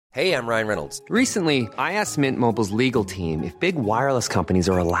Hey, I'm Ryan Reynolds. Recently, I asked Mint Mobile's legal team if big wireless companies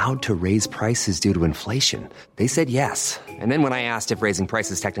are allowed to raise prices due to inflation. They said yes. And then when I asked if raising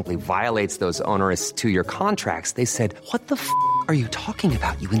prices technically violates those onerous two-year contracts, they said, "What the f*** are you talking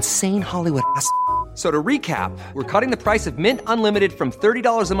about, you insane Hollywood ass?" So to recap, we're cutting the price of Mint Unlimited from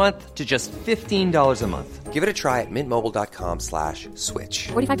 $30 a month to just $15 a month. Give it a try at mintmobile.com/switch.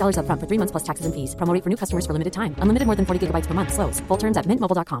 $45 up front for 3 months plus taxes and fees. Promo rate for new customers for limited time. Unlimited more than 40 gigabytes per month. Slows full terms at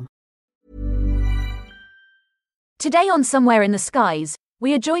mintmobile.com. Today on Somewhere in the Skies,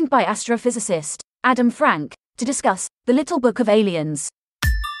 we are joined by astrophysicist Adam Frank to discuss The Little Book of Aliens.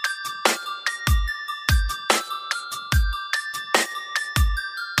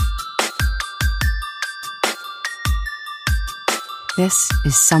 This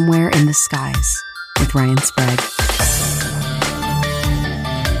is Somewhere in the Skies with Ryan Sprague.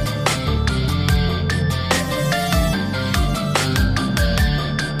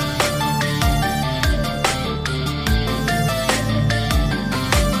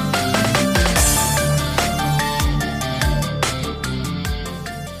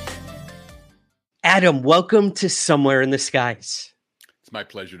 Adam, welcome to Somewhere in the Skies. It's my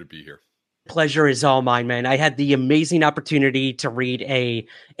pleasure to be here. Pleasure is all mine, man. I had the amazing opportunity to read a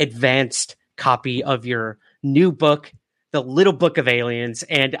advanced copy of your new book, The Little Book of Aliens,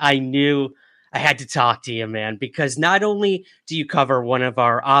 and I knew I had to talk to you, man, because not only do you cover one of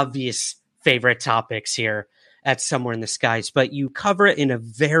our obvious favorite topics here at Somewhere in the Skies, but you cover it in a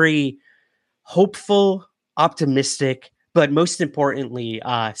very hopeful, optimistic, but most importantly,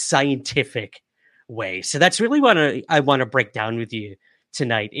 scientific way. So that's really what I want to break down with you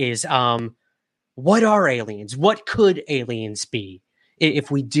tonight is what are aliens? What could aliens be if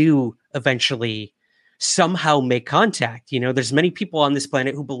we do eventually somehow make contact? You know, there's many people on this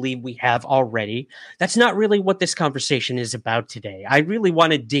planet who believe we have already. That's not really what this conversation is about today. I really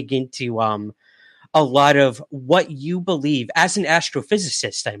want to dig into a lot of what you believe as an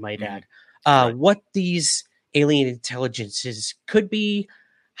astrophysicist, I might add, what these alien intelligences could be,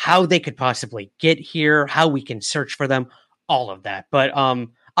 how they could possibly get here, how we can search for them, all of that. But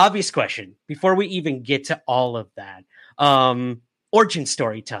obvious question, before we even get to all of that, origin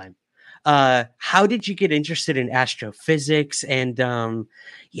story time. How did you get interested in astrophysics? And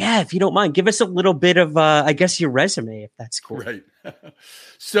if you don't mind, give us a little bit of, I guess, your resume, if that's cool. Right.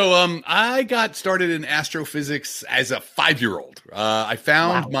 So I got started in astrophysics as a 5-year-old. I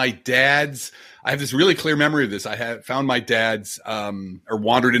found my dad's, I have this really clear memory of this. I had found my dad's, or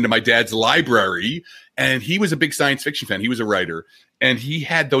wandered into my dad's library, and he was a big science fiction fan. He was a writer, and he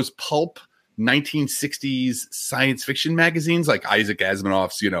had those pulp 1960s science fiction magazines like Isaac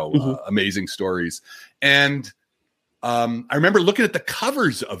Asimov's, amazing stories. And I remember looking at the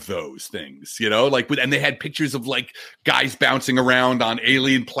covers of those things, and they had pictures of like guys bouncing around on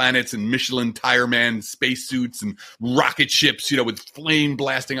alien planets and Michelin tire man spacesuits and rocket ships, with flame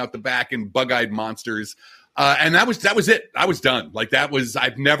blasting out the back and bug-eyed monsters. And that was it. I was done.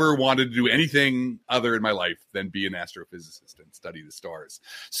 I've never wanted to do anything other in my life than be an astrophysicist and study the stars.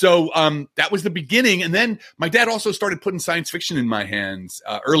 So that was the beginning. And then my dad also started putting science fiction in my hands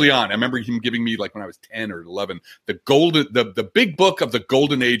early on. I remember him giving me, like when I was 10 or 11, the big book of the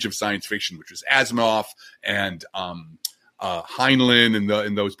golden age of science fiction, which was Asimov and Heinlein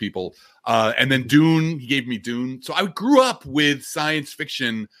and those people. And then Dune, he gave me Dune. So I grew up with science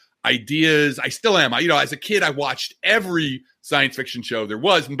fiction ideas. I still am. As a kid, I watched every science fiction show there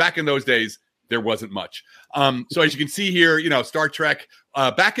was. And back in those days, there wasn't much. So as you can see here, Star Trek,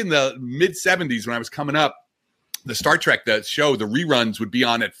 back in the mid 70s when I was coming up, the Star Trek, the show, the reruns would be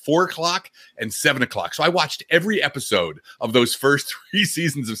on at 4:00 and 7:00. So I watched every episode of those first 3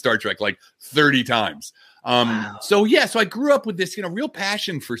 seasons of Star Trek like 30 times. So I grew up with this, real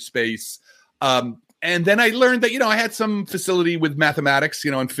passion for space. And then I learned that, I had some facility with mathematics,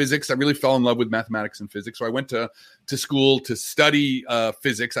 and physics. I really fell in love with mathematics and physics. So I went to school to study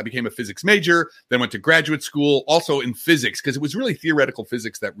physics. I became a physics major, then went to graduate school also in physics, because it was really theoretical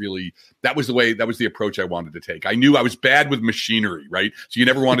physics that was the approach I wanted to take. I knew I was bad with machinery, right? So you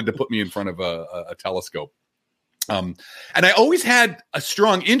never wanted to put me in front of a telescope. And I always had a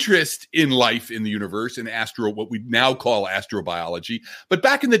strong interest in life in the universe and what we now call astrobiology. But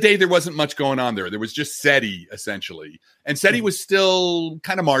back in the day, there wasn't much going on there. There was just SETI, essentially. And SETI was still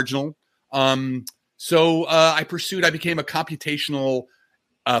kind of marginal. So I became a computational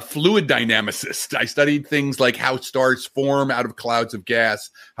fluid dynamicist. I studied things like how stars form out of clouds of gas,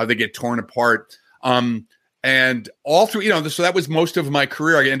 how they get torn apart. And all through, so that was most of my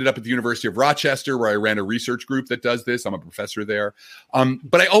career. I ended up at the University of Rochester, where I ran a research group that does this. I'm a professor there.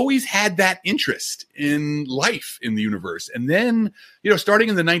 But I always had that interest in life in the universe. And then, starting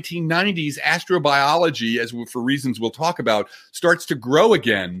in the 1990s, astrobiology, for reasons we'll talk about, starts to grow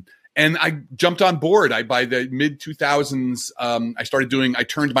again. And I jumped on board. By the mid 2000s, I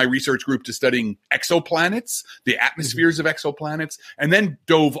turned my research group to studying exoplanets, the atmospheres of exoplanets, and then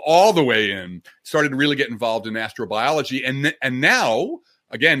dove all the way in, started to really get involved in astrobiology. And now,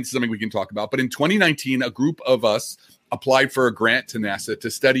 again, something we can talk about, but in 2019, a group of us applied for a grant to NASA to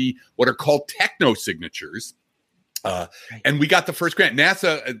study what are called technosignatures. And we got the first grant.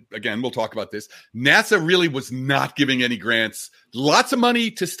 NASA, again, we'll talk about this. NASA really was not giving any grants. Lots of money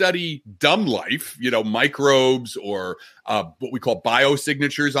to study dumb life, microbes or what we call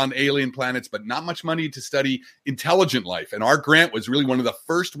biosignatures on alien planets, but not much money to study intelligent life. And our grant was really one of the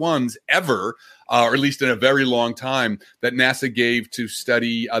first ones ever, or at least in a very long time, that NASA gave to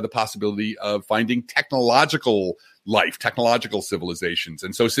study the possibility of finding technological life, technological civilizations.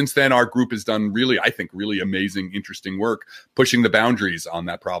 And so since then, our group has done really amazing, interesting work pushing the boundaries on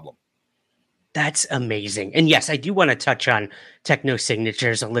that problem. That's amazing. And yes, I do want to touch on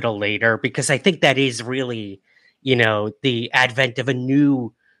technosignatures a little later, because I think that is really, the advent of a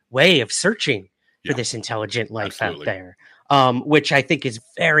new way of searching for this intelligent life out there, which I think is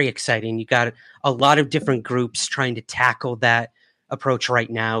very exciting. You got a lot of different groups trying to tackle that approach right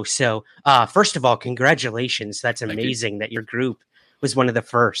now. So first of all, congratulations. That's amazing that your group was one of the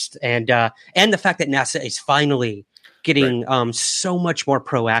first. And the fact that NASA is finally getting so much more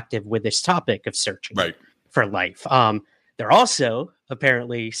proactive with this topic of searching for life. They're also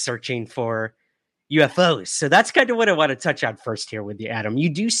apparently searching for UFOs. So that's kind of what I want to touch on first here with you, Adam. You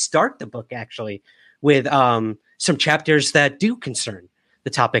do start the book actually with some chapters that do concern the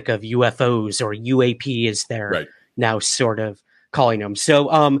topic of UFOs, or UAP as they're now sort of calling them.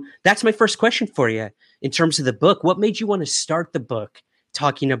 So that's my first question for you in terms of the book. What made you want to start the book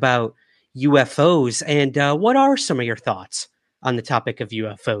talking about UFOs, and what are some of your thoughts on the topic of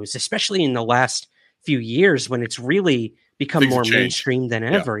UFOs, especially in the last few years when it's really become more mainstream than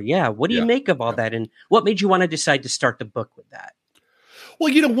ever? Yeah. What do you make of all that, and what made you want to decide to start the book with that?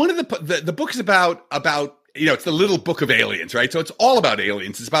 Well, one of the book is about it's the Little Book of Aliens, right? So it's all about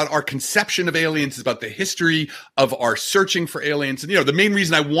aliens. It's about our conception of aliens. It's about the history of our searching for aliens. And, the main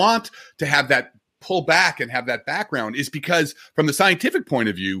reason I want to have that pull back and have that background is because from the scientific point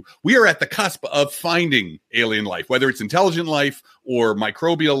of view, we are at the cusp of finding alien life, whether it's intelligent life or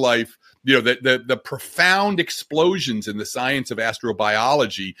microbial life. The profound explosions in the science of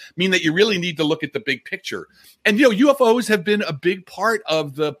astrobiology mean that you really need to look at the big picture. And, UFOs have been a big part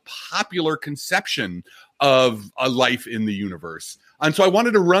of the popular conception of a life in the universe. And so I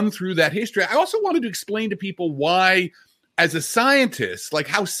wanted to run through that history. I also wanted to explain to people why, as a scientist, like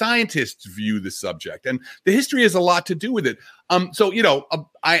how scientists view the subject. And the history has a lot to do with it.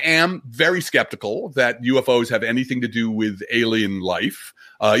 I am very skeptical that UFOs have anything to do with alien life,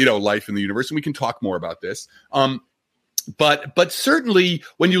 life in the universe. And we can talk more about this. But certainly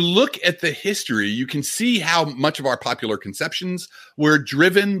when you look at the history, you can see how much of our popular conceptions were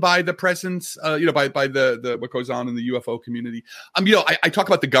driven by the presence, by the what goes on in the UFO community. I talk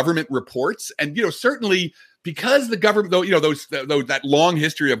about the government reports, and certainly because the government, that long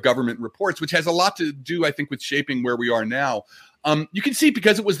history of government reports, which has a lot to do, I think, with shaping where we are now. You can see,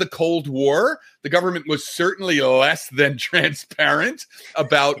 because it was the Cold War, the government was certainly less than transparent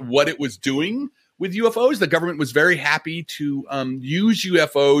about what it was doing with UFOs. The government was very happy to use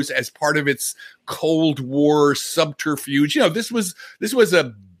UFOs as part of its Cold War subterfuge. This was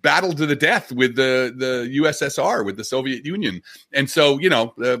a battle to the death with the USSR, with the Soviet Union, and so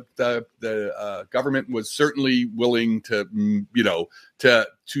the government was certainly willing to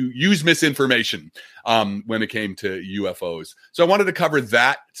use misinformation when it came to UFOs. So I wanted to cover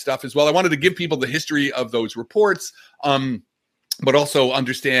that stuff as well. I wanted to give people the history of those reports. But also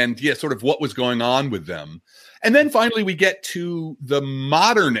understand, sort of what was going on with them. And then finally, we get to the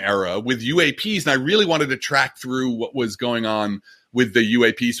modern era with UAPs. And I really wanted to track through what was going on with the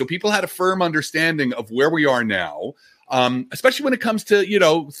UAPs, so people had a firm understanding of where we are now, especially when it comes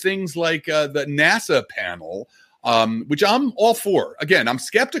to, things like the NASA panel, which I'm all for. Again, I'm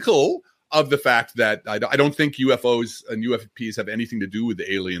skeptical of the fact that I don't think UFOs and UAPs have anything to do with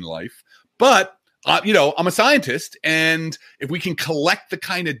alien life. But I'm a scientist, and if we can collect the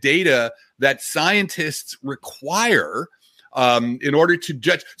kind of data that scientists require in order to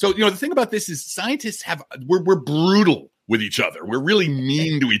judge. So, the thing about this is scientists we're brutal with each other. We're really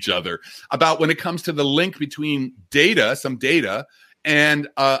mean to each other about when it comes to the link between some data, and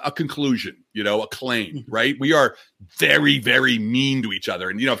a conclusion, a claim, right? We are very, very mean to each other.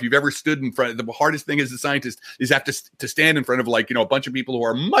 And, if you've ever stood in front, the hardest thing as a scientist is have to stand in front of a bunch of people who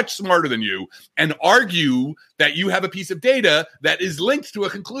are much smarter than you and argue that you have a piece of data that is linked to a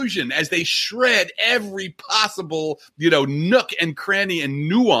conclusion as they shred every possible, nook and cranny and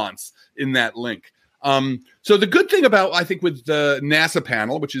nuance in that link. So the good thing about, I think, with the NASA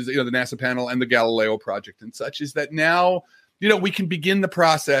panel, which is, the NASA panel and the Galileo project and such, is that now, we can begin the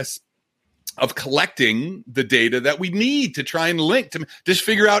process of collecting the data that we need to try and link to just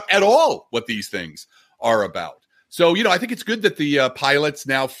figure out at all what these things are about. So, I think it's good that the pilots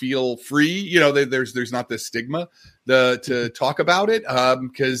now feel free. There's not this stigma to talk about it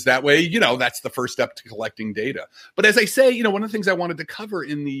because that way, that's the first step to collecting data. But as I say, one of the things I wanted to cover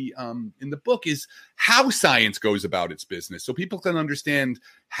in the book is how science goes about its business, so people can understand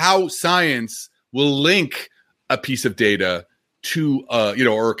how science will link a piece of data to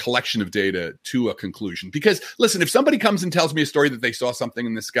or a collection of data to a conclusion. Because listen, if somebody comes and tells me a story that they saw something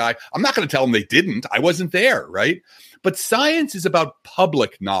in the sky, I'm not going to tell them they didn't. I wasn't there, right? But science is about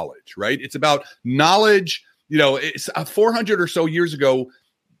public knowledge, right? It's about knowledge. It's 400 or so years ago,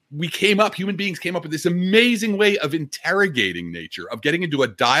 human beings came up with this amazing way of interrogating nature, of getting into a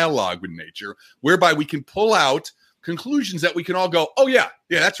dialogue with nature, whereby we can pull out conclusions that we can all go, oh yeah,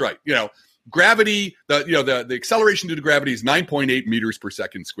 that's right. Gravity, the acceleration due to gravity is 9.8 meters per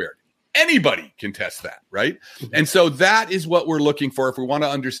second squared. Anybody can test that, right? And so that is what we're looking for. If we want to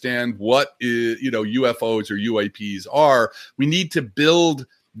understand what UFOs or UAPs are, we need to build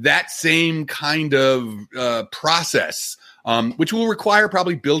that same kind of process, which will require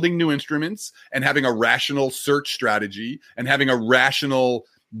probably building new instruments and having a rational search strategy and having a rational,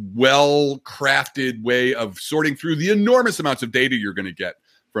 well-crafted way of sorting through the enormous amounts of data you're going to get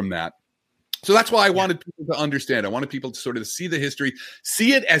from that. So that's why I wanted people to understand. I wanted people to sort of see the history,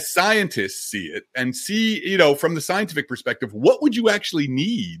 see it as scientists see it, and see, from the scientific perspective, what would you actually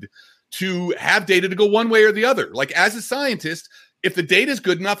need to have data to go one way or the other? Like, as a scientist, if the data is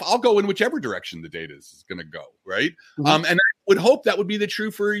good enough, I'll go in whichever direction the data is going to go, right? Mm-hmm. And I would hope that would be the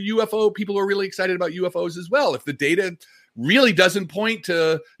true for UFO people who are really excited about UFOs as well. If the data really doesn't point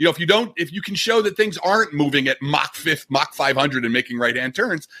to, if you can show that things aren't moving at Mach 500 and making right-hand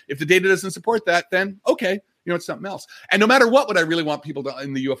turns, if the data doesn't support that, then okay, it's something else. And no matter what I really want people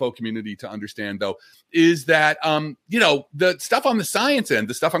in the UFO community to understand, though, is that, the stuff on the science end,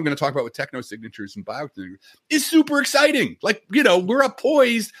 the stuff I'm going to talk about with technosignatures and biosignatures, is super exciting. Like, we're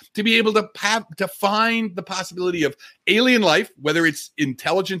poised to be able to find the possibility of alien life, whether it's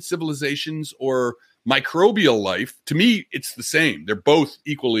intelligent civilizations or microbial life. To me, it's the same. They're both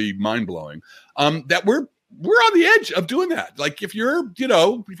equally mind-blowing. That we're on the edge of doing that. Like, if you're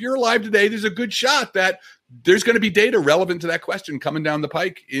alive today, there's a good shot that there's going to be data relevant to that question coming down the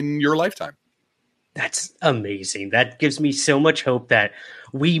pike in your lifetime. That's amazing. That gives me so much hope that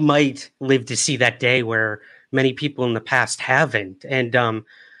we might live to see that day where many people in the past haven't. And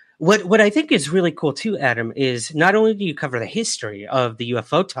what I think is really cool too, Adam, is not only do you cover the history of the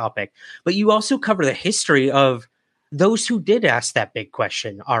UFO topic, but you also cover the history of those who did ask that big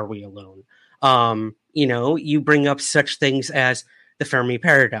question, are we alone? You bring up such things as the Fermi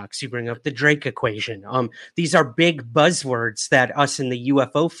paradox. You bring up the Drake equation. These are big buzzwords that us in the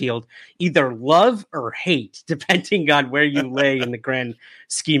UFO field either love or hate, depending on where you lay in the grand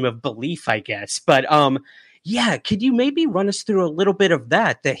scheme of belief, I guess. But could you maybe run us through a little bit of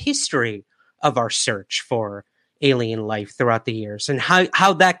that, the history of our search for alien life throughout the years, and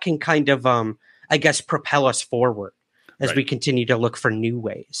how that can kind of, propel us forward as we continue to look for new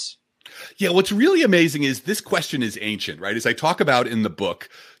ways? Yeah, what's really amazing is this question is ancient, right? As I talk about in the book,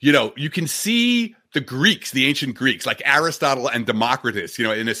 you can see the Greeks, the ancient Greeks, like Aristotle and Democritus,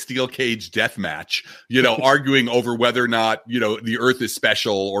 in a steel cage death match, arguing over whether or not, the Earth is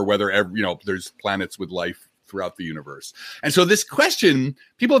special or whether, there's planets with life throughout the universe. And so this question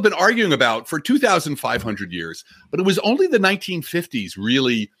people have been arguing about for 2,500 years, but it was only the 1950s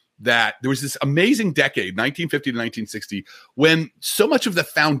really that there was this amazing decade, 1950 to 1960, when so much of the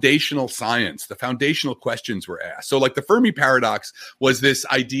foundational science, the foundational questions were asked. So like the Fermi paradox was this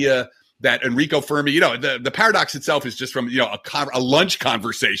idea that Enrico Fermi, the paradox itself is just from, a lunch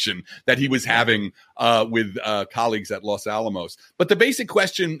conversation that he was having with colleagues at Los Alamos. But the basic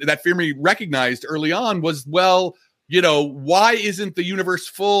question that Fermi recognized early on was, why isn't the universe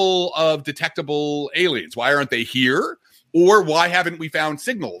full of detectable aliens? Why aren't they here? Or why haven't we found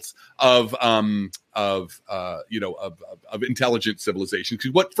signals of intelligent civilization?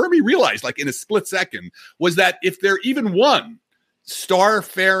 Because what Fermi realized, like in a split second, was that if there even one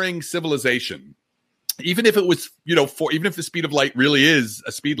star-faring civilization even if it was, even if the speed of light really is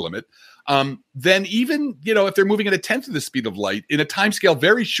a speed limit, then even, if they're moving at a tenth of the speed of light in a timescale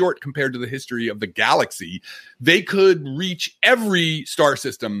very short compared to the history of the galaxy, they could reach every star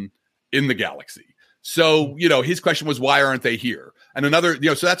system in the galaxy. So, his question was, why aren't they here? And another,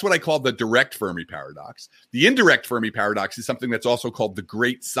 so that's what I call the direct Fermi paradox. The indirect Fermi paradox is something that's also called the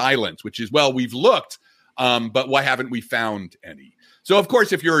Great Silence, which is, well, we've looked, but why haven't we found any? So, of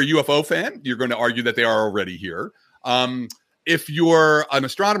course, if you're a UFO fan, you're going to argue that they are already here. If you're an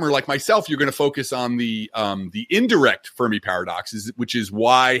astronomer like myself, you're going to focus on the indirect Fermi paradoxes, which is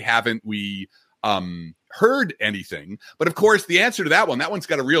why haven't we heard anything? But of course, the answer to that one's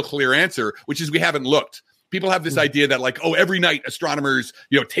got a real clear answer, which is we haven't looked. People have this idea that every night astronomers,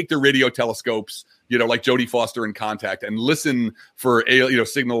 take their radio telescopes, like Jodie Foster in Contact, and listen for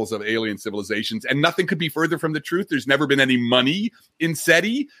signals of alien civilizations. And nothing could be further from the truth. There's never been any money in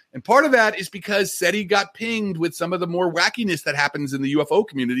SETI. And part of that is because SETI got pinged with some of the more wackiness that happens in the UFO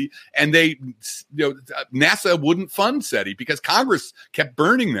community. And NASA wouldn't fund SETI because Congress kept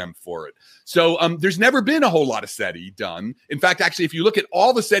burning them for it. So there's never been a whole lot of SETI done. In fact, actually, if you look at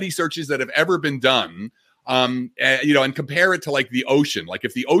all the SETI searches that have ever been done, and compare it to the ocean,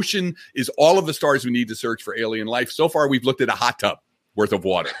 if the ocean is all of the stars we need to search for alien life, so far we've looked at a hot tub worth of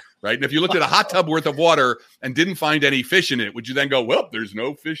water, right? And if you looked at a hot tub worth of water and didn't find any fish in it, would you then go, well, there's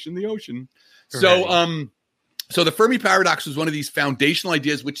no fish in the ocean? Right. So the Fermi paradox was one of these foundational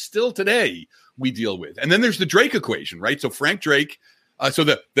ideas, which still today we deal with. And then there's the Drake equation, right? So Frank Drake, so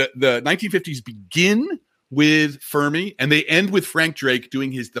the 1950s begin with Fermi and they end with Frank Drake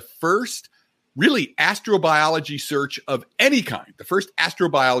doing the first really astrobiology search of any kind, the first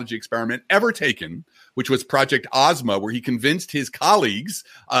astrobiology experiment ever taken, which was Project Ozma, where he convinced his colleagues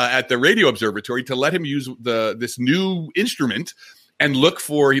at the radio observatory to let him use this new instrument and he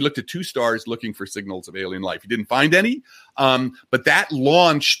looked at 2 stars looking for signals of alien life. He didn't find any, but that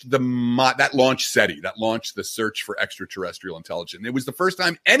launched SETI, that launched the search for extraterrestrial intelligence. It was the first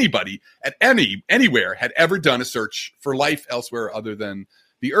time anybody at anywhere had ever done a search for life elsewhere other than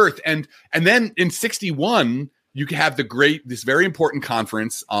the Earth. And then in 1961, you have this very important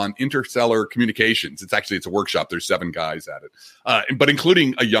conference on interstellar communications. It's a workshop. There's 7 guys at it, but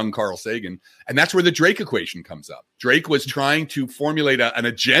including a young Carl Sagan. And that's where the Drake equation comes up. Drake was trying to formulate an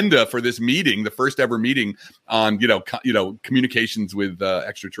agenda for this meeting, the first ever meeting on, communications with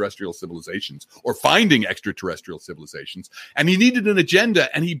extraterrestrial civilizations or finding extraterrestrial civilizations. And he needed an agenda,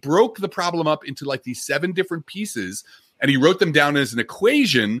 and he broke the problem up into these 7 different pieces. And he wrote them down as an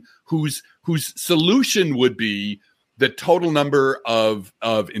equation whose solution would be the total number of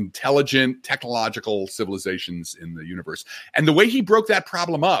intelligent technological civilizations in the universe. And the way he broke that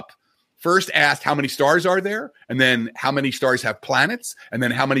problem up, first asked how many stars are there, and then how many stars have planets, and then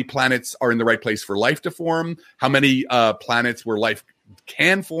how many planets are in the right place for life to form, how many planets where life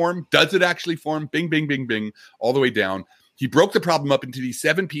can form, does it actually form, bing, bing, bing, bing, all the way down. He broke the problem up into these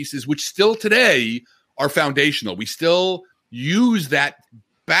 7 pieces, which still today are foundational. We still use that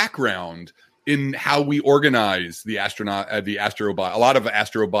background in how we organize a lot of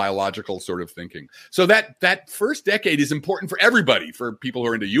astrobiological sort of thinking. So that first decade is important for everybody, for people who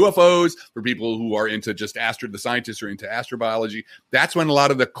are into UFOs, for people who are into just the scientists are into astrobiology. That's when a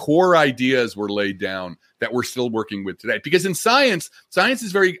lot of the core ideas were laid down that we're still working with today. Because in science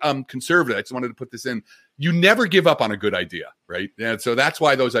is very conservative. I just wanted to put this in. You never give up on a good idea, right? And so that's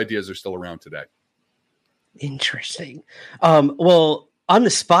why those ideas are still around today. Interesting. Well, on the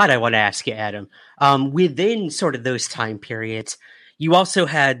spot, I want to ask you, Adam, within sort of those time periods, you also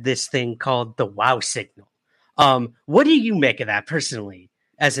had this thing called the wow signal. What do you make of that personally,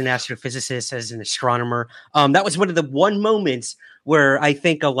 as an astrophysicist, as an astronomer? That was one of the moments where I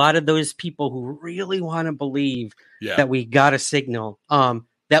think a lot of those people who really want to believe that we got a signal,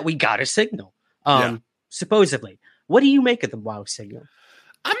 supposedly. What do you make of the wow signal?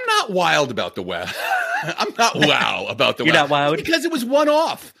 I'm not wild about the wow. I'm not wow about the You're not wowed? Because it was one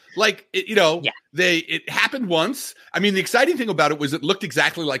off. It happened once. I mean, the exciting thing about it was it looked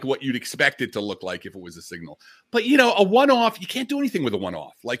exactly like what you'd expect it to look like if it was a signal. But, a one-off, you can't do anything with a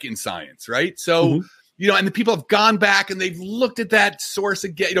one-off, like in science, right? So, and the people have gone back and they've looked at that source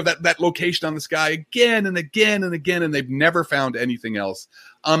again, that location on the sky again and again and again, and they've never found anything else.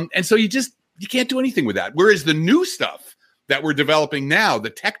 And so you can't do anything with that. Whereas the new stuff that we're developing now,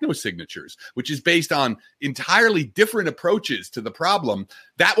 the technosignatures, which is based on entirely different approaches to the problem,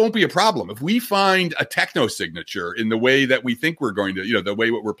 that won't be a problem. If we find a technosignature in the way that we think we're going to, the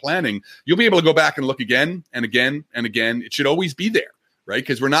way what we're planning, you'll be able to go back and look again and again and again. It should always be there, right?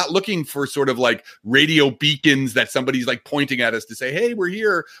 Because we're not looking for sort of like radio beacons that somebody's like pointing at us to say, hey, we're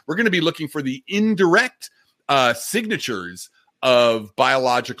here. We're going to be looking for the indirect signatures of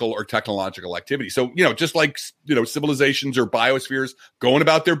biological or technological activity. So, just like, civilizations or biospheres going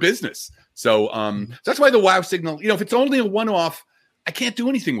about their business. So that's why the wow signal, if it's only a one-off, I can't do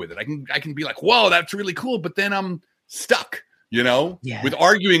anything with it. I can be like, whoa, that's really cool. But then I'm stuck, with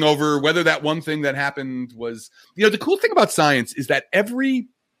arguing over whether that one thing that happened was, the cool thing about science is that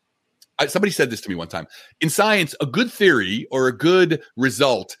somebody said this to me one time. In science, a good theory or a good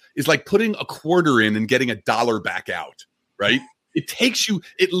result is like putting a quarter in and getting $1 back out, right?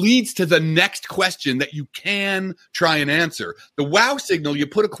 It leads to the next question that you can try and answer. The wow signal, you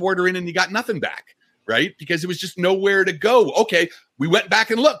put a quarter in and you got nothing back, right? Because it was just nowhere to go. Okay, we went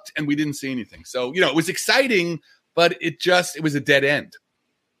back and looked and we didn't see anything. So, it was exciting, but it was a dead end.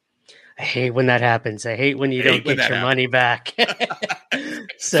 I hate when that happens. I hate when you don't get your money back.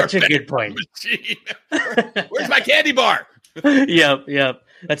 Such a good point. Where's my candy bar? Yep.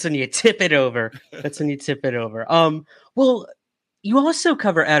 That's when you tip it over. Well, you also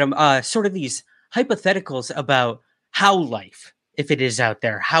cover, Adam, sort of these hypotheticals about how life, if it is out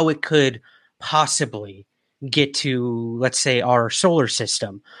there, how it could possibly get to, let's say, our solar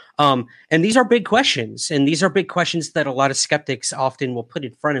system. And these are big questions. And these are big questions that a lot of skeptics often will put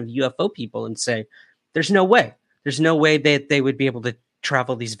in front of UFO people and say, there's no way. There's no way that they would be able to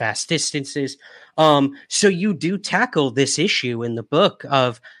travel these vast distances. So you do tackle this issue in the book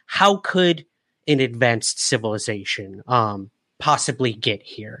of how could an advanced civilization possibly get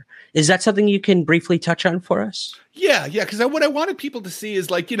here. Is that something you can briefly touch on for us? Yeah. Because what I wanted people to see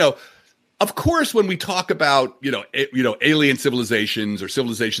is like, of course, when we talk about, alien civilizations or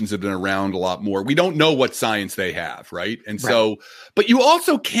civilizations that have been around a lot more, we don't know what science they have, right? And so, but you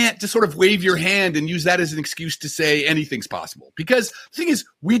also can't just sort of wave your hand and use that as an excuse to say anything's possible. Because the thing is,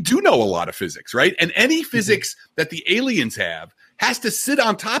 we do know a lot of physics, right? And any physics that the aliens have has to sit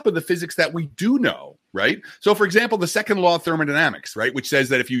on top of the physics that we do know, right? So, for example, the second law of thermodynamics, right, which says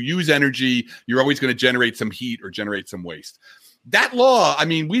that if you use energy, you're always going to generate some heat or generate some waste. That law, I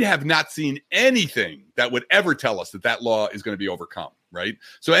mean, we have not seen anything that would ever tell us that law is going to be overcome, right?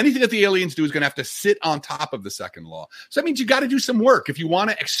 So anything that the aliens do is going to have to sit on top of the second law. So that means you got to do some work. If you want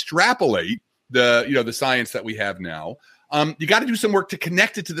to extrapolate the science that we have now, you got to do some work to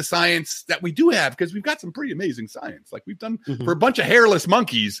connect it to the science that we do have, because we've got some pretty amazing science. Like we've done for a bunch of hairless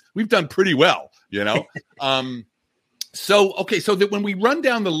monkeys, we've done pretty well, So that when we run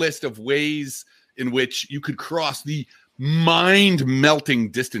down the list of ways in which you could cross the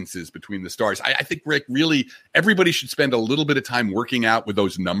mind-melting distances between the stars, I think, Rick, really everybody should spend a little bit of time working out with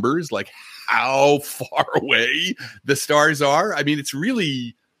those numbers, like how far away the stars are. I mean, it's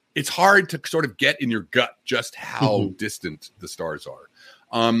hard to sort of get in your gut just how distant the stars are.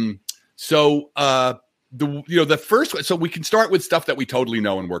 The first way, so we can start with stuff that we totally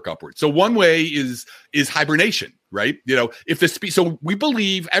know and work upwards. So one way is hibernation, right? If the speed, so we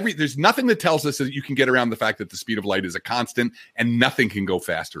believe there's nothing that tells us that you can get around the fact that the speed of light is a constant and nothing can go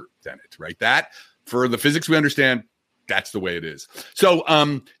faster than it, right? That, for the physics we understand, that's the way it is. So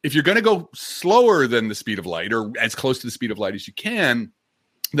if you're going to go slower than the speed of light, or as close to the speed of light as you can,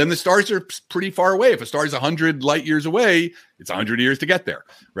 then the stars are pretty far away. If a star is 100 light years away, it's 100 years to get there,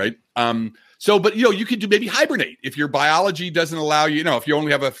 right? But you could do maybe hibernate. If your biology doesn't allow you, if you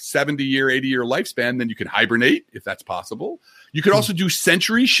only have a 70-year, 80-year lifespan, then you can hibernate if that's possible. You could also do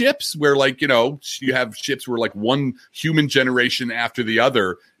century ships where, you have ships where one human generation after the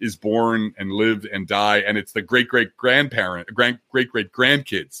other is born and live and die, and it's the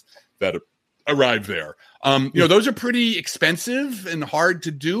great-great-grandkids that arrive there. Those are pretty expensive and hard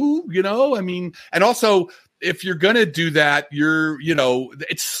to do, and also, if you're going to do that,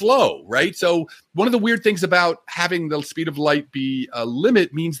 it's slow, right? So one of the weird things about having the speed of light be a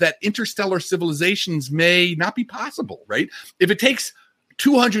limit means that interstellar civilizations may not be possible, right? If it takes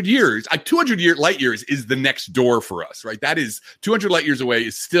 200 years, 200 light years is the next door for us, right? That is 200 light years away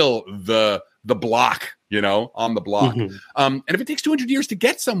is still the block, on the block. And if it takes 200 years to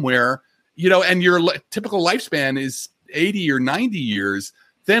get somewhere, and your typical lifespan is 80 or 90 years,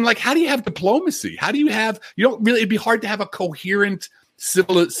 then how do you have diplomacy? How do you have, it'd be hard to have a coherent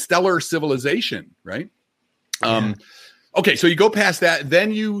stellar civilization, right? Yeah. Okay, so you go past that,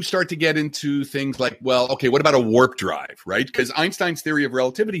 then you start to get into things like, what about a warp drive, right? Because Einstein's theory of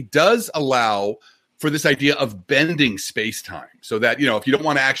relativity does allow for this idea of bending space-time, so that, if you don't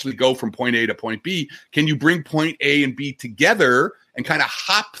want to actually go from point A to point B, can you bring point A and B together and kind of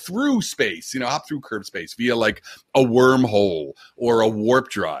hop through space, hop through curved space via like a wormhole or a warp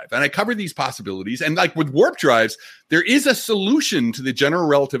drive. And I cover these possibilities. And like with warp drives, there is a solution to the general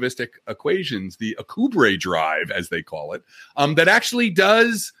relativistic equations, the Alcubierre drive, as they call it, that actually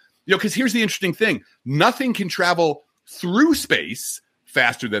does, because here's the interesting thing. Nothing can travel through space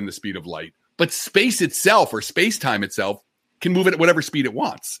faster than the speed of light, but space itself or space-time itself can move it at whatever speed it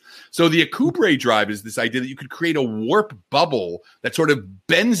wants. So the Alcubierre drive is this idea that you could create a warp bubble that sort of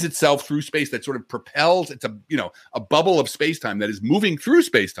bends itself through space, that sort of propels. It's a bubble of space-time that is moving through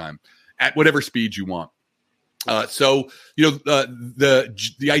space-time at whatever speed you want. The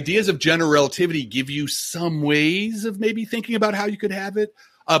ideas of general relativity give you some ways of maybe thinking about how you could have it.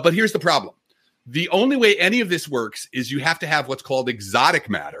 But here's the problem. The only way any of this works is you have to have what's called exotic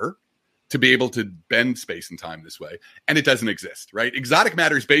matter to be able to bend space and time this way. And it doesn't exist, right? Exotic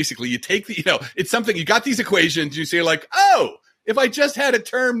matter is basically you take it's something, you got these equations, you say like, oh, if I just had a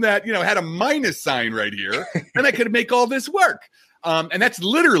term that, had a minus sign right here, then I could make all this work. And that's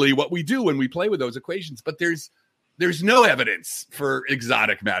literally what we do when we play with those equations. But there's no evidence for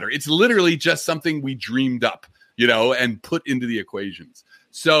exotic matter. It's literally just something we dreamed up, and put into the equations.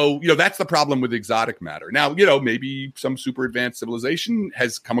 So, that's the problem with exotic matter. Now, maybe some super advanced civilization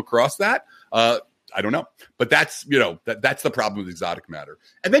has come across that. I don't know. But that's, that's the problem with exotic matter.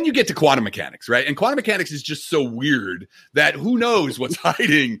 And then you get to quantum mechanics, right? And quantum mechanics is just so weird that who knows what's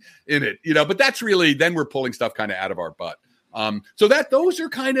hiding in it, but that's really, then we're pulling stuff kind of out of our butt. So those are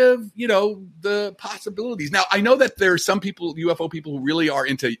kind of, the possibilities. Now, I know that there are some people, UFO people, who really are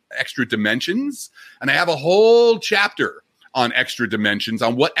into extra dimensions. And I have a whole chapter on extra dimensions,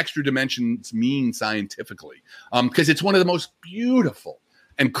 on what extra dimensions mean scientifically, because it's one of the most beautiful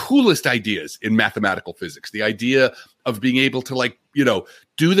and coolest ideas in mathematical physics. The idea of being able to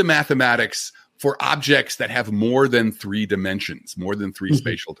do the mathematics for objects that have more than 3 dimensions, more than 3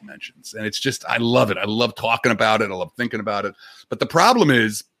 spatial dimensions. And it's just, I love it. I love talking about it. I love thinking about it. But the problem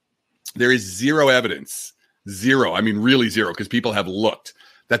is there is zero evidence, really zero, because people have looked,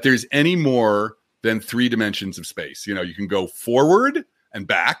 that there's any more than 3 dimensions of space. You can go forward and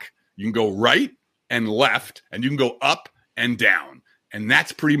back, you can go right and left, and you can go up and down. And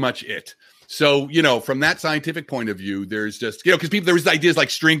that's pretty much it. So, from that scientific point of view, there's just, because there was ideas like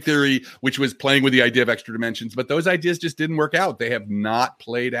string theory, which was playing with the idea of extra dimensions, but those ideas just didn't work out. They have not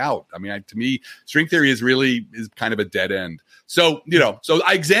played out. I mean, to me, string theory is kind of a dead end. So, so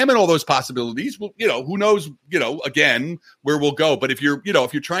I examine all those possibilities. Well, who knows, again, where we'll go. But if you're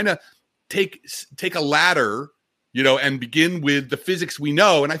trying to take a ladder, and begin with the physics we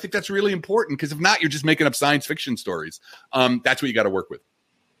know. And I think that's really important, because if not, you're just making up science fiction stories. That's what you got to work with.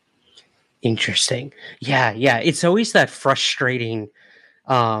 Interesting. Yeah. It's always that frustrating,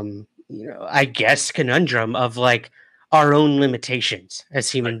 I guess, conundrum of like our own limitations as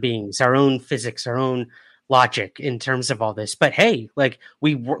human beings, our own physics, our own logic in terms of all this. But hey, like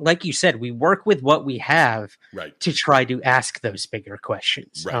like you said, we work with what we have to try to ask those bigger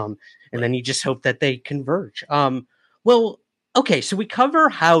questions. And then you just hope that they converge. Well, okay, so we cover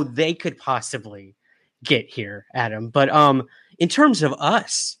how they could possibly get here, Adam. But in terms of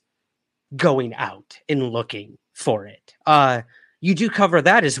us going out and looking for it, you do cover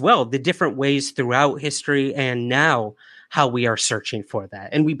that as well, the different ways throughout history and now how we are searching for that.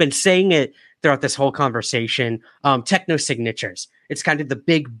 And we've been saying it throughout this whole conversation, technosignatures. It's kind of the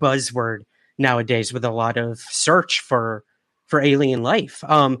big buzzword nowadays with a lot of search for alien life.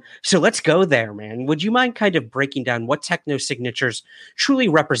 So let's go there, man. Would you mind kind of breaking down what technosignatures truly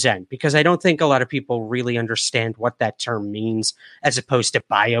represent? Because I don't think a lot of people really understand what that term means as opposed to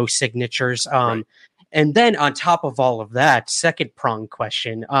biosignatures. And then on top of all of that, second prong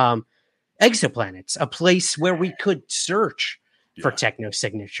question, exoplanets, a place where we could search for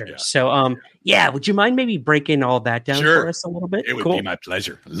technosignatures. Yeah. So, would you mind maybe breaking all that down for us a little bit? It would be my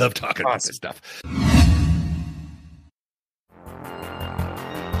pleasure. I love talking about this stuff.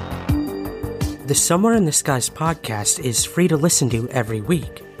 The Somewhere in the Skies podcast is free to listen to every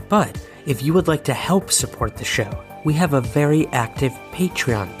week. But if you would like to help support the show, we have a very active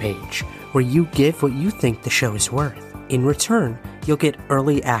Patreon page where you give what you think the show is worth. In return, you'll get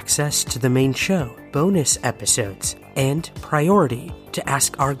early access to the main show, bonus episodes, and priority to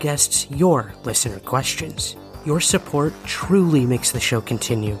ask our guests your listener questions. Your support truly makes the show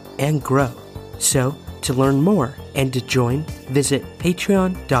continue and grow. So, to learn more and to join, visit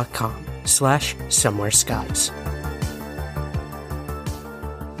patreon.com/somewhereskies.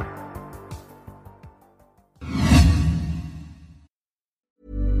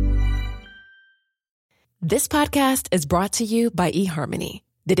 This podcast is brought to you by eHarmony,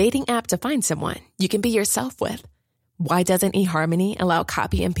 the dating app to find someone you can be yourself with. Why doesn't eHarmony allow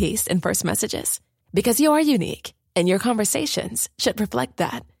copy and paste in first messages? Because you are unique, and your conversations should reflect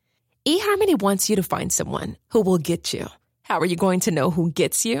that. eHarmony wants you to find someone who will get you. How are you going to know who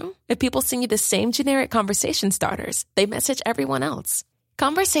gets you? If people send you the same generic conversation starters they message everyone else.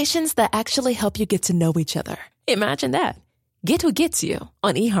 Conversations that actually help you get to know each other. Imagine that. Get who gets you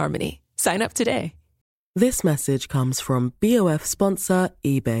on eHarmony. Sign up today. This message comes from BOF sponsor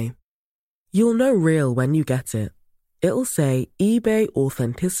eBay. You'll know real when you get it. It'll say eBay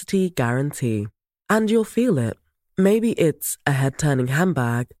Authenticity Guarantee. And you'll feel it. Maybe it's a head-turning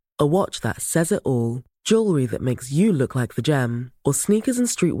handbag, a watch that says it all, jewelry that makes you look like the gem, or sneakers and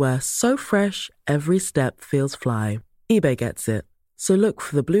streetwear so fresh every step feels fly. eBay gets it. So look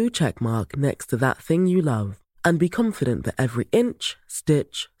for the blue check mark next to that thing you love. And be confident that every inch,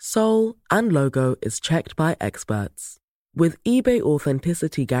 stitch, sole, and logo is checked by experts. With eBay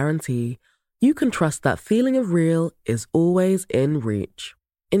Authenticity Guarantee, you can trust that feeling of real is always in reach.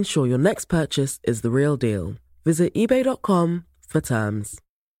 Ensure your next purchase is the real deal. Visit eBay.com for terms.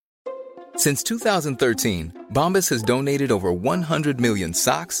 Since 2013, Bombas has donated over 100 million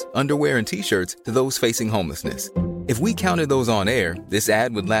socks, underwear, and T-shirts to those facing homelessness. If we counted those on air, this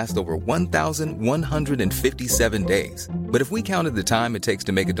ad would last over 1,157 days. But if we counted the time it takes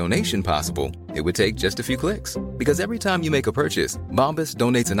to make a donation possible, it would take just a few clicks. Because every time you make a purchase, Bombas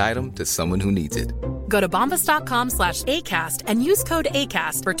donates an item to someone who needs it. Go to bombas.com/ACAST and use code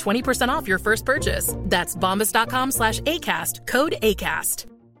ACAST for 20% off your first purchase. That's bombas.com/ACAST, code ACAST.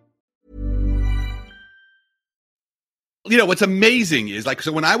 You know, what's amazing is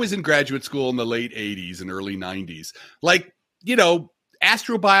so when I was in graduate school in the late 80s and early 90s,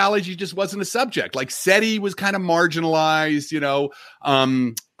 astrobiology just wasn't a subject. SETI was kind of marginalized,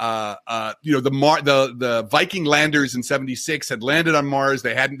 the Viking landers in 76 had landed on Mars.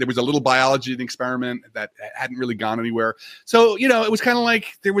 There was a little biology experiment that hadn't really gone anywhere. So, it was kind of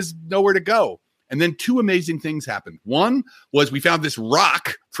like there was nowhere to go. And then two amazing things happened. One was we found this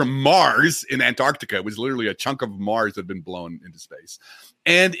rock from Mars in Antarctica. It was literally a chunk of Mars that had been blown into space.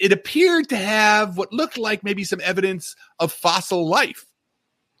 And it appeared to have what looked like maybe some evidence of fossil life.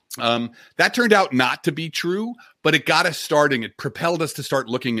 That turned out not to be true, but it got us starting. It propelled us to start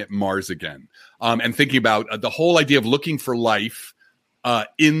looking at Mars again and thinking about the whole idea of looking for life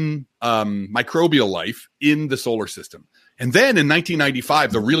in microbial life in the solar system. And then in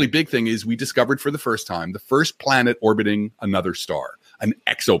 1995, the really big thing is we discovered for the first time the first planet orbiting another star, an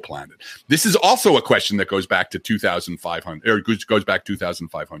exoplanet. This is also a question that goes back to 2,500 or goes back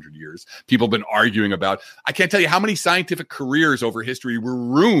 2,500 years. People have been arguing about. I can't tell you how many scientific careers over history were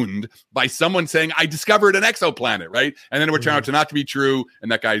ruined by someone saying, "I discovered an exoplanet," right? And then it would turn out to not to be true,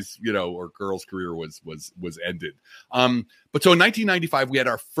 and that guy's or girl's career was ended. But so in 1995, we had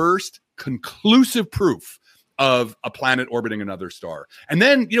our first conclusive proof of a planet orbiting another star. And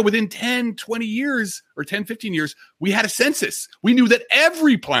then, within 10, 20 years or 10, 15 years, we had a census. We knew that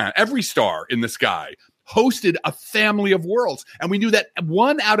every planet, every star in the sky hosted a family of worlds. And we knew that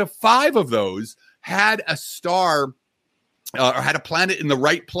 1 out of 5 of those had a star or had a planet in the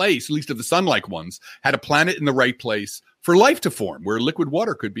right place, at least of the sun-like ones, had a planet in the right place for life to form, where liquid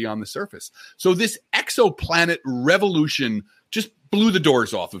water could be on the surface. So this exoplanet revolution just blew the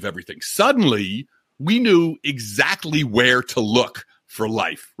doors off of everything. Suddenly, we knew exactly where to look for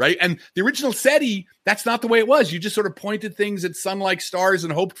life, right? And the original SETI, that's not the way it was. You just sort of pointed things at sun-like stars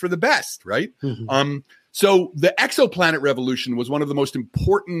and hoped for the best, right? Mm-hmm. So the exoplanet revolution was one of the most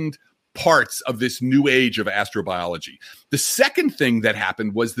important parts of this new age of astrobiology. The second thing that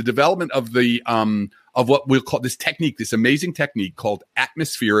happened was the development of of what we'll call this technique, this amazing technique called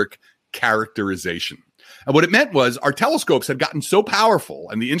atmospheric characterization. And what it meant was our telescopes had gotten so powerful,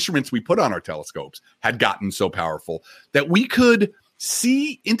 and the instruments we put on our telescopes had gotten so powerful that we could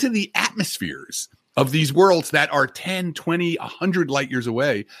see into the atmospheres of these worlds that are 10, 20, 100 light years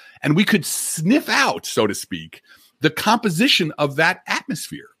away. And we could sniff out, so to speak, the composition of that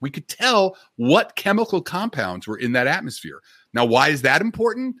atmosphere. We could tell what chemical compounds were in that atmosphere. Now, why is that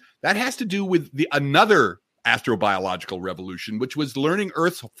important? That has to do with another astrobiological revolution, which was learning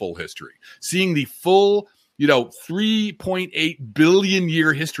Earth's full history, seeing the full, 3.8 billion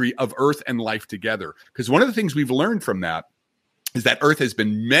year history of Earth and life together. Because one of the things we've learned from that is that Earth has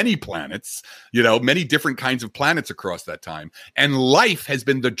been many planets, many different kinds of planets across that time. And life has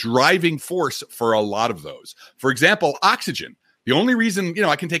been the driving force for a lot of those. For example, oxygen. The only reason,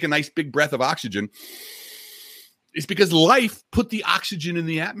 I can take a nice big breath of oxygen is because life put the oxygen in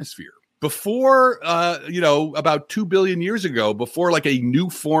the atmosphere. Before, about 2 billion years ago, before a new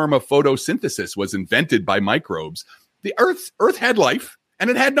form of photosynthesis was invented by microbes, the Earth had life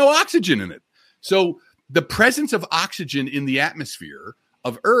and it had no oxygen in it. So the presence of oxygen in the atmosphere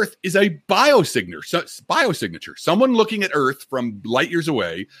of Earth is a biosignature. Someone looking at Earth from light years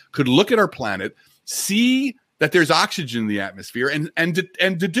away could look at our planet, see that there's oxygen in the atmosphere,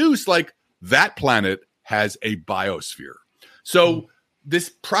 and deduce like that planet has a biosphere. So this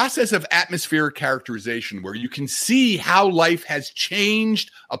process of atmospheric characterization, where you can see how life has changed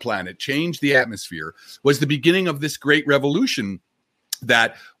a planet, changed the atmosphere, was the beginning of this great revolution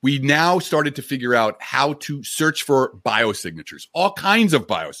that we now started to figure out how to search for biosignatures, all kinds of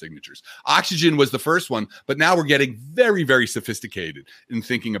biosignatures. Oxygen was the first one, but now we're getting very, very sophisticated in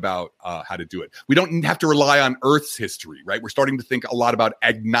thinking about how to do it. We don't have to rely on Earth's history, right? We're starting to think a lot about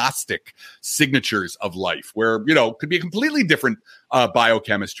agnostic signatures of life, where, you know, could be a completely different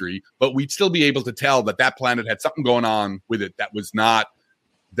biochemistry, but we'd still be able to tell that that planet had something going on with it that was not,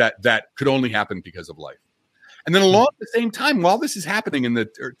 that could only happen because of life. And then along the same time, while this is happening in the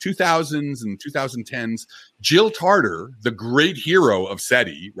 2000s and 2010s, Jill Tarter, the great hero of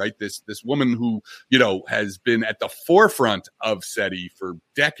SETI, right? This woman who, you know, has been at the forefront of SETI for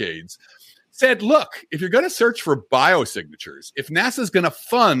decades, said, look, if you're going to search for biosignatures, if NASA's going to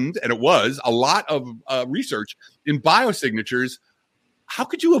fund, and it was, a lot of research in biosignatures, how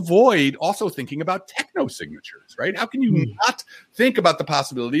could you avoid also thinking about technosignatures, right? How can you not think about the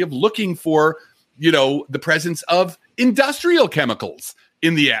possibility of looking for, you know, the presence of industrial chemicals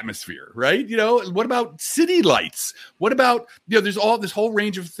in the atmosphere, right? You know, what about city lights? What about, you know, there's all this whole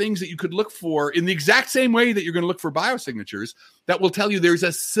range of things that you could look for in the exact same way that you're going to look for biosignatures that will tell you there's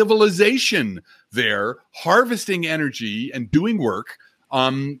a civilization there harvesting energy and doing work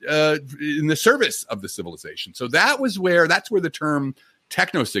in the service of the civilization. So that's where the term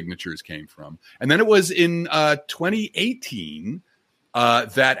technosignatures came from. And then it was in 2018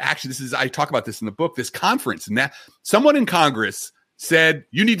 that actually, I talk about this in the book, this conference, and someone in Congress said,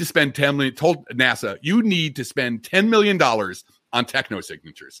 you need to spend told NASA, you need to spend $10 million on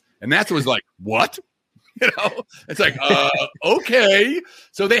technosignatures. And NASA was like, what? You know, it's like, okay.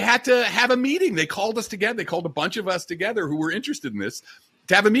 So they had to have a meeting. They called us together. They called a bunch of us together who were interested in this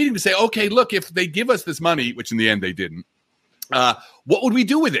to have a meeting to say, okay, look, if they give us this money, which in the end they didn't, what would we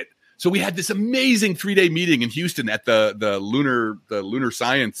do with it? So we had this amazing 3-day meeting in Houston at the Lunar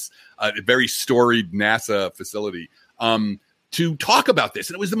Science, a very storied NASA facility, to talk about this.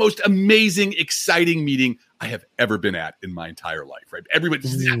 And it was the most amazing, exciting meeting I have ever been at in my entire life, right?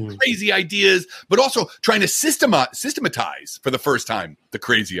 Everybody's got crazy ideas, but also trying to systematize for the first time the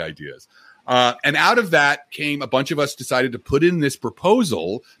crazy ideas. And out of that came a bunch of us decided to put in this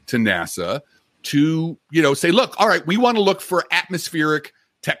proposal to NASA to, you know, say, look, all right, we want to look for atmospheric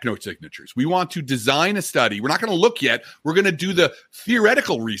technosignatures. We want to design a study. We're not going to look yet. We're going to do the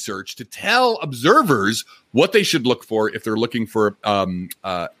theoretical research to tell observers what they should look for if they're looking for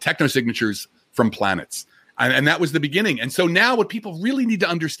technosignatures from planets. And that was the beginning. And so now what people really need to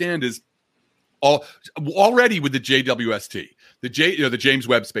understand is already with the JWST, the James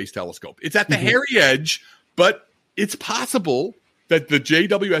Webb Space Telescope, it's at the hairy edge, but it's possible that the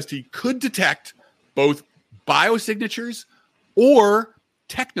JWST could detect both biosignatures or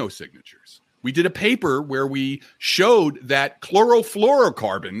technosignatures. We did a paper where we showed that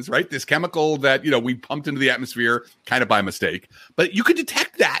chlorofluorocarbons, right, this chemical that, you know, we pumped into the atmosphere kind of by mistake, but you could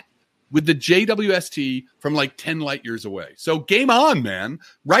detect that with the JWST from like 10 light years away. So game on, man.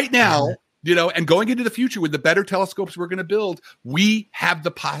 Right now, you know, and going into the future with the better telescopes we're going to build, we have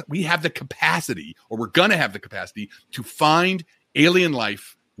the capacity, or we're going to have the capacity to find alien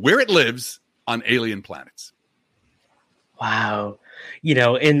life where it lives on alien planets. Wow. You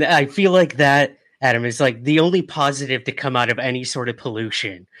know, and I feel like that, Adam, is like the only positive to come out of any sort of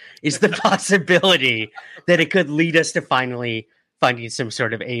pollution is the possibility that it could lead us to finally finding some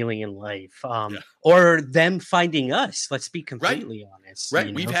sort of alien life, or them finding us. Let's be completely honest.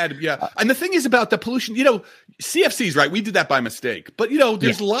 Right. We've had, and the thing is about the pollution, you know, CFCs, right? We did that by mistake, but you know,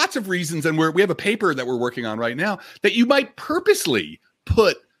 there's lots of reasons. And we have a paper that we're working on right now that you might purposely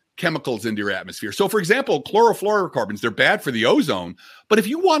put chemicals into your atmosphere. So for example, chlorofluorocarbons, they're bad for the ozone, but if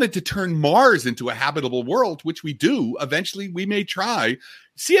you wanted to turn Mars into a habitable world, which we do, eventually we may try,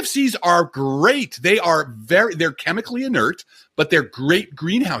 CFCs are great. They're chemically inert, but they're great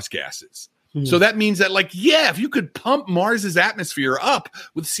greenhouse gases. So that means that, like, if you could pump Mars's atmosphere up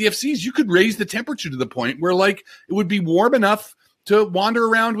with CFCs, you could raise the temperature to the point where, like, it would be warm enough to wander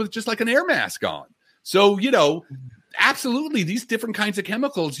around with just like an air mask on. So, you know, absolutely, these different kinds of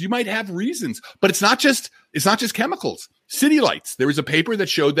chemicals, you might have reasons, but it's not just chemicals. City lights. There was a paper that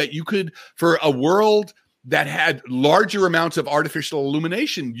showed that you could, for a world that had larger amounts of artificial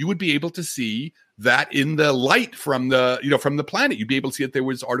illumination, you would be able to see that in the light from the planet. You'd be able to see that there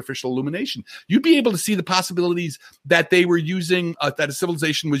was artificial illumination. You'd be able to see the possibilities that they were using, that a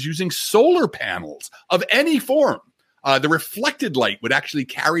civilization was using solar panels of any form. The reflected light would actually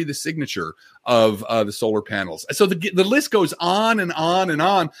carry the signature of the solar panels. So the list goes on and on and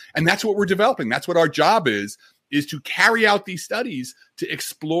on. And that's what we're developing. That's what our job is to carry out these studies to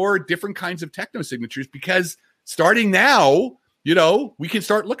explore different kinds of technosignatures, because starting now, we can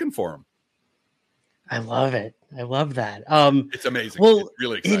start looking for them. I love it. I love that. It's amazing. Well, it's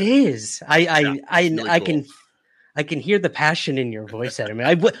really exciting. It is. I cool. I can hear the passion in your voice, Adam.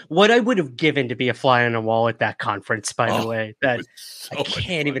 What I would have given to be a fly on the wall at that conference, by the way, that I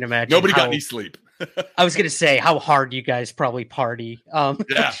can't even imagine. Nobody got any sleep. I was going to say how hard you guys probably party.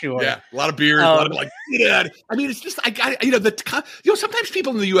 Sure. Yeah, a lot of beer, a lot of I mean, it's just sometimes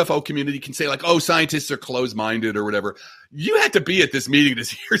people in the UFO community can say like, "Oh, scientists are closed-minded" or whatever. You had to be at this meeting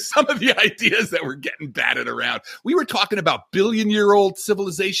to hear some of the ideas that were getting batted around. We were talking about billion-year-old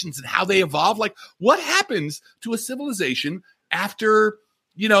civilizations and how they evolve. Like, what happens to a civilization after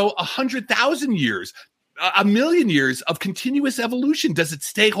 100,000 years? A million years of continuous evolution. Does it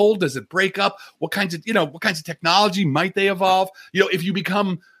stay whole? Does it break up? What kinds of technology might they evolve? If you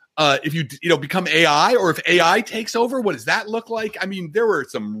become become AI, or if AI takes over, what does that look like? I mean, there were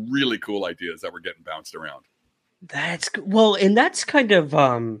some really cool ideas that were getting bounced around. And that's kind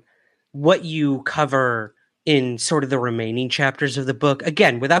of what you cover in sort of the remaining chapters of the book.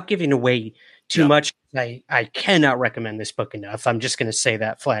 Again, without giving away too much, I cannot recommend this book enough. I'm just going to say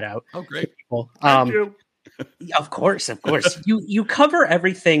that flat out. Oh, great. Thank you. Of course. You cover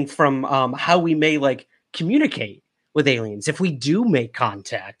everything from how we may communicate with aliens if we do make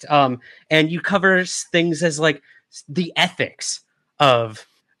contact, and you cover things as the ethics of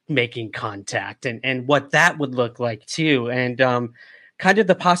making contact and what that would look like too, and kind of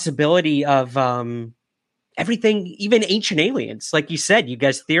the possibility of everything, even ancient aliens. Like you said, you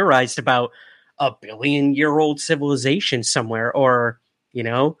guys theorized about a billion-year-old civilization somewhere, or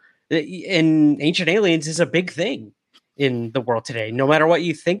and ancient aliens is a big thing in the world today. No matter what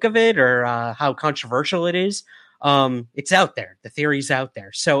you think of it or how controversial it is, it's out there. The theory's out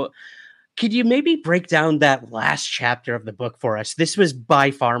there. So could you maybe break down that last chapter of the book for us? This was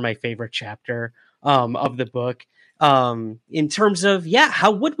by far my favorite chapter of the book, in terms of,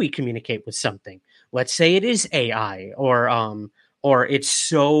 how would we communicate with something? Let's say it is AI, or it's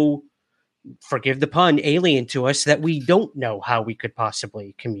so, forgive the pun, alien to us that we don't know how we could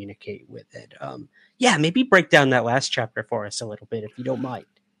possibly communicate with it. Maybe break down that last chapter for us a little bit, if you don't mind.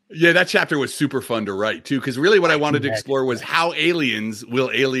 Yeah, that chapter was super fun to write too, because really what I wanted to explore was how aliens will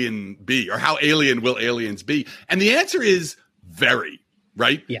alien be, or how alien will aliens be? And the answer is very,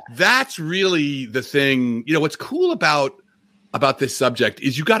 right? Yeah. That's really the thing. What's cool about this subject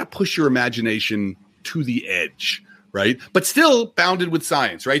is you got to push your imagination to the edge, right? But still bounded with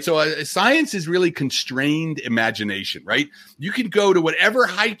science, right? So science is really constrained imagination, right? You can go to whatever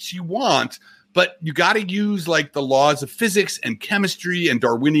heights you want, but you got to use the laws of physics and chemistry and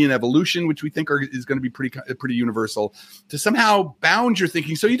Darwinian evolution, which we think is going to be pretty universal, to somehow bound your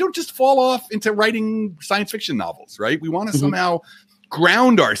thinking so you don't just fall off into writing science fiction novels, right? We want to somehow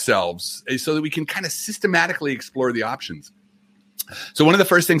ground ourselves so that we can kind of systematically explore the options. So one of the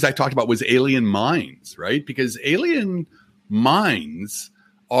first things I talked about was alien minds, right? Because alien minds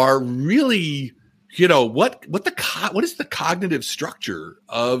are really, what is the cognitive structure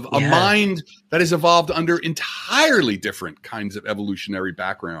of a mind that has evolved under entirely different kinds of evolutionary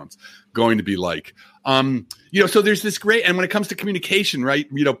backgrounds going to be like? So there's this great, and when it comes to communication, right?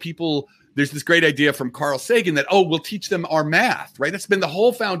 There's this great idea from Carl Sagan that, we'll teach them our math, right? That's been the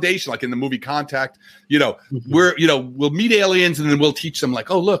whole foundation, like in the movie Contact, we'll meet aliens and then we'll teach them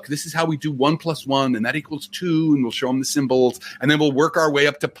look, this is how we do 1 + 1 and that equals 2. And we'll show them the symbols, and then we'll work our way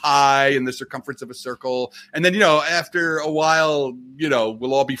up to pi and the circumference of a circle. And then, after a while,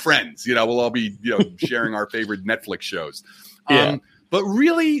 we'll all be friends, we'll all be, sharing our favorite Netflix shows. But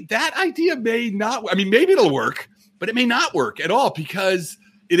really that idea may not, maybe it'll work, but it may not work at all, because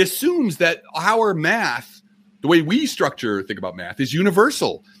it assumes that our math, the way we think about math, is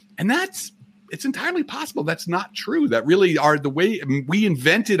universal. And it's entirely possible that's not true. That really the way we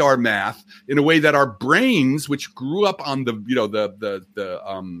invented our math in a way that our brains, which grew up on the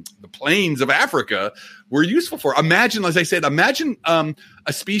plains of Africa, were useful for. Imagine, as I said, a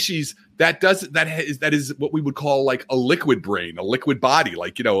species that is what we would call a liquid brain, a liquid body,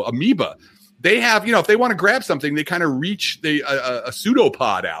 amoeba. They have, if they want to grab something, they kind of reach a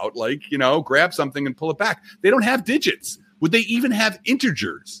pseudopod out, grab something and pull it back. They don't have digits. Would they even have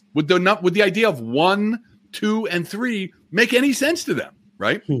integers? Would the idea of 1 2, and 3 make any sense to them,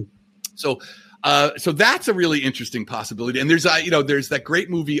 right? So that's a really interesting possibility. And there's that great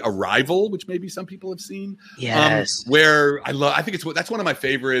movie Arrival, which maybe some people have seen. Yes. Where I think that's one of my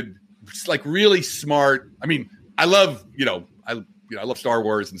favorite, like really smart. I mean, I love, I love Star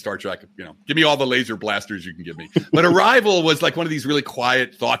Wars and Star Trek. Give me all the laser blasters you can give me. But Arrival was like one of these really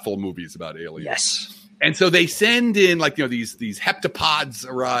quiet, thoughtful movies about aliens. Yes. And so they send in these heptapods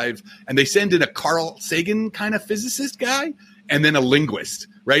arrive, and they send in a Carl Sagan kind of physicist guy, and then a linguist,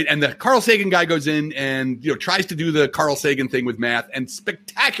 right? And the Carl Sagan guy goes in and tries to do the Carl Sagan thing with math and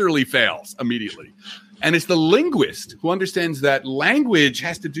spectacularly fails immediately. And it's the linguist who understands that language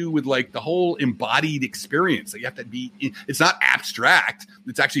has to do with like the whole embodied experience. That you have to be. It's not abstract.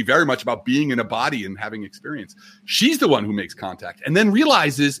 It's actually very much about being in a body and having experience. She's the one who makes contact, and then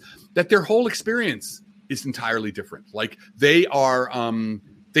realizes that their whole experience is entirely different. Like they are,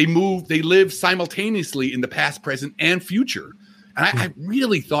 they live simultaneously in the past, present, and future. And I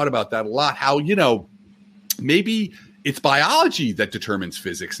really thought about that a lot. How maybe it's biology that determines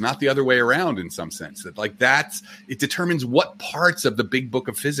physics, not the other way around in some sense. That it determines what parts of the big book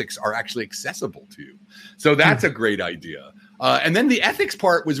of physics are actually accessible to you. So that's a great idea. And then the ethics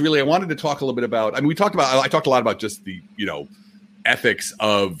part was really, I wanted to talk a little bit about, I talked a lot about just the, ethics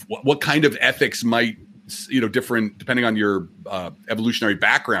of what kind of ethics might, different depending on your evolutionary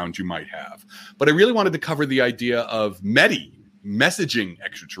background you might have. But I really wanted to cover the idea of messaging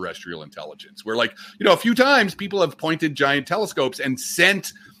extraterrestrial intelligence, where a few times people have pointed giant telescopes and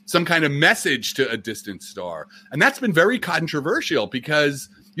sent some kind of message to a distant star. And that's been very controversial because,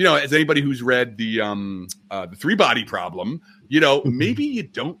 as anybody who's read the three-body problem, maybe you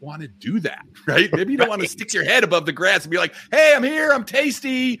don't want to do that, right? Maybe you don't want to stick your head above the grass and be like, hey, I'm here, I'm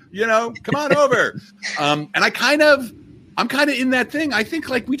tasty, come on over. And I'm kind of in that thing. I think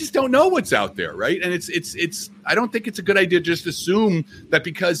we just don't know what's out there, right? And it's I don't think it's a good idea to just assume that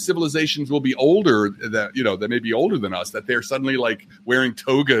because civilizations will be older, that may be older than us, that they're suddenly wearing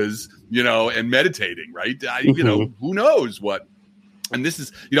togas, and meditating, right? Who knows what. And this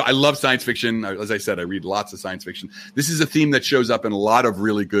is, I love science fiction. As I said, I read lots of science fiction. This is a theme that shows up in a lot of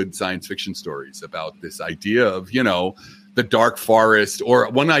really good science fiction stories about this idea of, the dark forest, or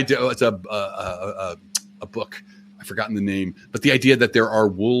one idea. It's a book. I've forgotten the name, but the idea that there are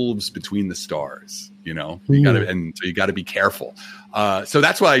wolves between the stars, you got to be careful. So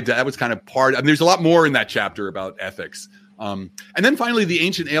that's why that was kind of part. There's a lot more in that chapter about ethics. And then finally, the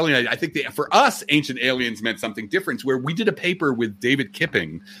ancient alien. I think for us, ancient aliens meant something different. Where we did a paper with David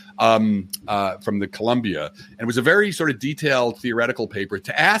Kipping from the Columbia, and it was a very sort of detailed theoretical paper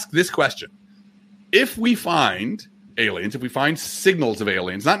to ask this question: if we find aliens, if we find signals of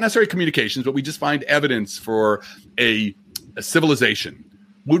aliens, not necessarily communications, but we just find evidence for a civilization,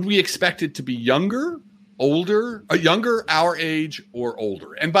 would we expect it to be younger, our age, or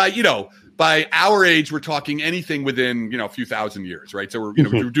older? And by our age, we're talking anything within, a few thousand years, right? So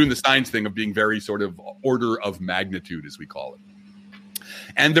we're doing the science thing of being very sort of order of magnitude, as we call it.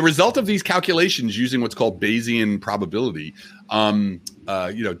 And the result of these calculations using what's called Bayesian probability,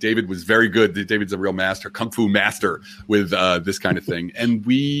 David was very good. David's a real master, kung fu master with this kind of thing. And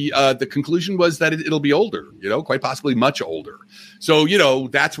the conclusion was that it'll be older, quite possibly much older. So,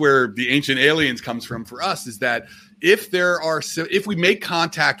 that's where the ancient aliens comes from for us, is that if we make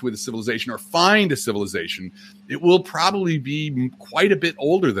contact with a civilization or find a civilization, it will probably be quite a bit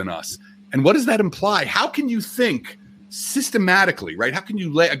older than us. And what does that imply? How can you think systematically, right? How can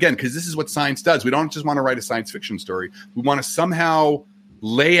you again, because this is what science does. We don't just want to write a science fiction story. We want to somehow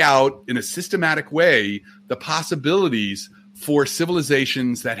lay out in a systematic way the possibilities for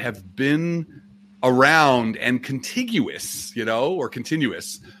civilizations that have been around and contiguous, or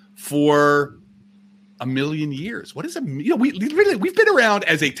continuous for 1 million years. What is we've been around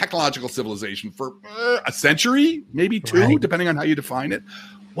as a technological civilization for a century, maybe two, right, depending on how you define it.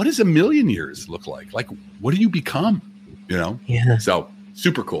 What does 1 million years look like? What do you become? Yeah. So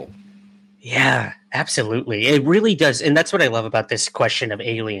super cool. Yeah, absolutely. It really does. And that's what I love about this question of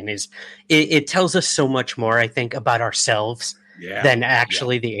alien is it tells us so much more, I think, about ourselves than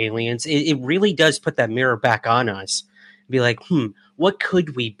actually the aliens. It really does put that mirror back on us. Be like, what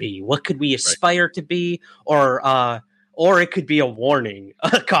could we be? What could we aspire to be? Or it could be a warning,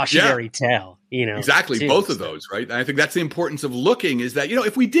 a cautionary tale. Exactly. Too. Both of those, right? And I think that's the importance of looking, is that,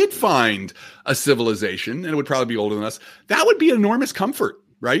 if we did find a civilization, and it would probably be older than us, that would be enormous comfort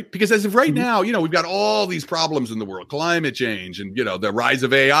right? Because as of right now, we've got all these problems in the world, climate change and, the rise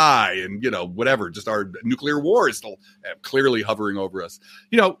of AI and, whatever, just our nuclear war is still clearly hovering over us.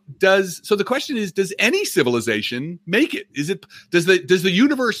 So the question is, does any civilization make it? Does the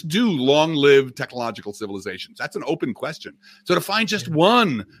universe do long-lived technological civilizations? That's an open question. So to find just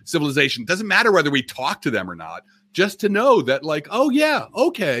one civilization, doesn't matter whether we talk to them or not, just to know that like, oh yeah,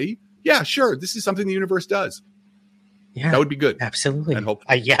 okay, yeah, sure, this is something the universe does. Yeah, that would be good. Absolutely. And hope.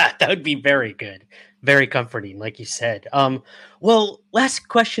 Yeah, that would be very good. Very comforting, like you said. Well, last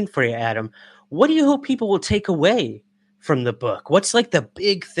question for you, Adam. What do you hope people will take away from the book? What's like the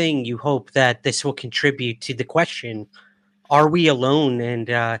big thing you hope that this will contribute to the question, are we alone?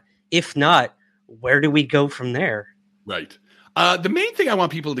 And if not, where do we go from there? Right. The main thing I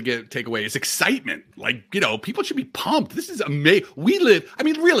want people to take away is excitement. Like, people should be pumped. This is amazing. Really,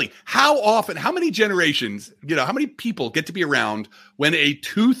 how many generations, how many people get to be around when a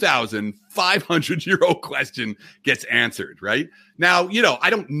 2,500-year-old question gets answered, right? Now, I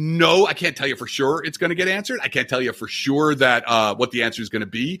don't know. I can't tell you for sure it's going to get answered. I can't tell you for sure that what the answer is going to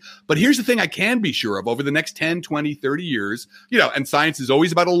be. But here's the thing I can be sure of. Over the next 10, 20, 30 years, and science is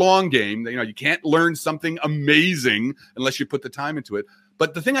always about a long game. You can't learn something amazing unless you put the time into it.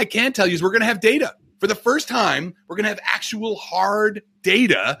 But the thing I can tell you is we're going to have data. For the first time, we're going to have actual hard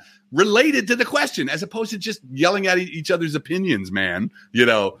data related to the question, as opposed to just yelling at each other's opinions, man,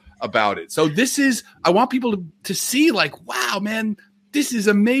 about it. So I want people to see like, wow, man, this is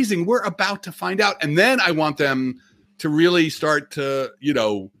amazing. We're about to find out. And then I want them to really start to,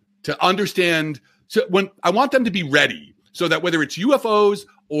 to understand. So I want them to be ready so that whether it's UFOs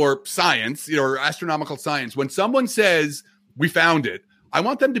or science, or astronomical science, when someone says we found it, I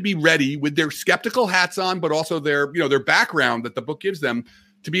want them to be ready with their skeptical hats on, but also their background that the book gives them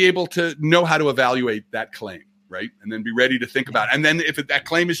to be able to know how to evaluate that claim, right? And then be ready to think about it. And then if that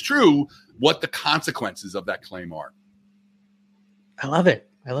claim is true, what the consequences of that claim are. I love it.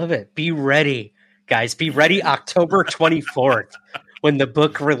 Be ready, guys. Be ready October 24th when the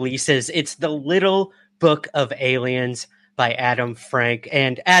book releases. It's The Little Book of Aliens by Adam Frank.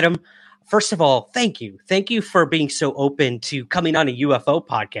 And Adam, first of all, thank you. Thank you for being so open to coming on a UFO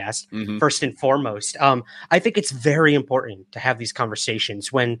podcast, first and foremost. I think it's very important to have these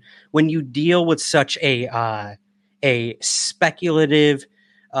conversations when you deal with such a speculative,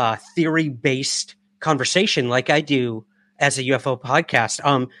 theory-based conversation like I do as a UFO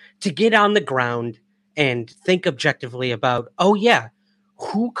podcast, to get on the ground and think objectively about, oh yeah,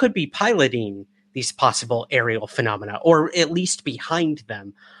 who could be piloting these possible aerial phenomena, or at least behind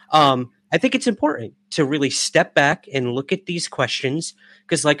them. I think it's important to really step back and look at these questions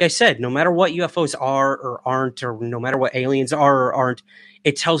because, like I said, no matter what UFOs are or aren't, or no matter what aliens are or aren't,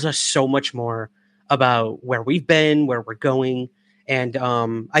 it tells us so much more about where we've been, where we're going. And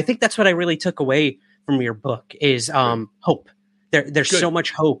I think that's what I really took away from your book is hope. There's so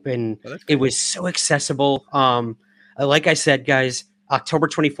much hope, and it was so accessible. Like I said, guys, October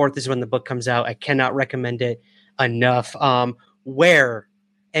 24th is when the book comes out. I cannot recommend it enough. Where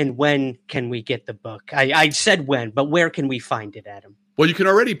and when can we get the book? I said when, but where can we find it, Adam? Well, you can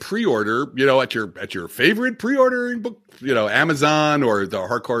already pre-order, at your favorite pre-ordering book, Amazon or the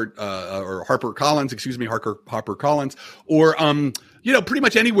Harcourt or HarperCollins, or pretty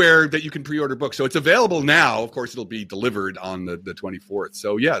much anywhere that you can pre-order books. So it's available now. Of course, it'll be delivered on the 24th.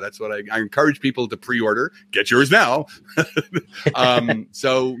 So yeah, that's what I encourage people to pre-order. Get yours now.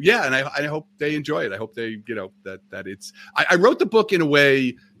 So yeah, and I hope they enjoy it. I hope they, that it's. I wrote the book in a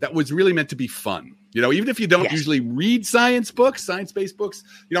way that was really meant to be fun. Even if you don't usually read science-based books,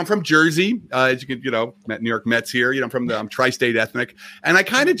 I'm from Jersey, as you can, New York Mets here, I'm tri-state ethnic. And I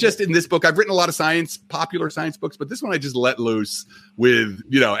kind of just, in this book, I've written a lot of popular science books, but this one I just let loose with,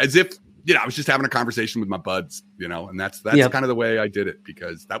 as if, I was just having a conversation with my buds, and that's kind of the way I did it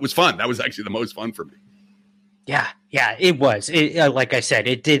because that was fun. That was actually the most fun for me. Yeah, it was. Like I said,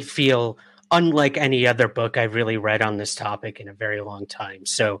 it did feel unlike any other book I've really read on this topic in a very long time.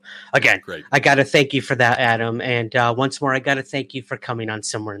 So again, great. I got to thank you for that, Adam. And once more, I got to thank you for coming on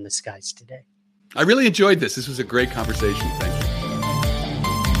Somewhere in the Skies today. I really enjoyed this. This was a great conversation. Thank you.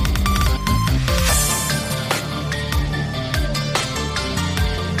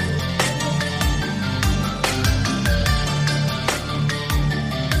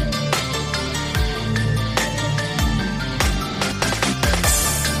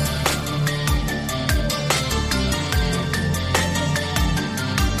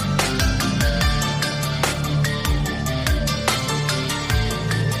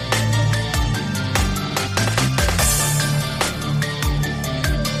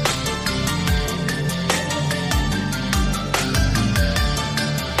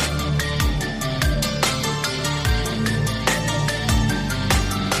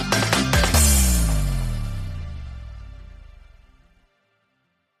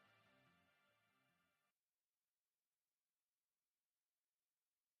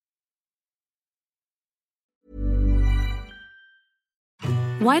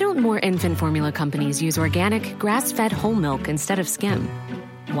 Why don't more infant formula companies use organic, grass-fed whole milk instead of skim?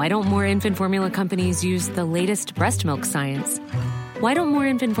 Why don't more infant formula companies use the latest breast milk science? Why don't more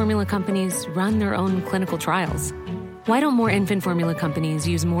infant formula companies run their own clinical trials? Why don't more infant formula companies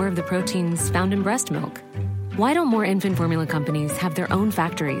use more of the proteins found in breast milk? Why don't more infant formula companies have their own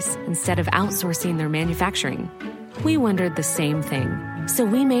factories instead of outsourcing their manufacturing? We wondered the same thing. So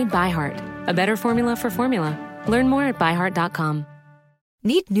we made ByHeart, a better formula for formula. Learn more at byheart.com.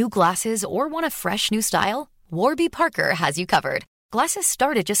 Need new glasses or want a fresh new style? Warby Parker has you covered. Glasses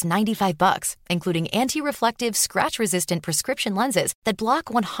start at just $95, including anti-reflective, scratch-resistant prescription lenses that block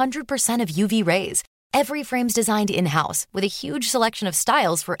 100% of UV rays. Every frame's designed in-house with a huge selection of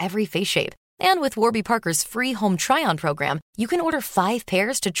styles for every face shape. And with Warby Parker's free home try-on program, you can order 5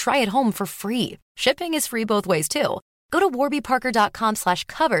 pairs to try at home for free. Shipping is free both ways, too. Go to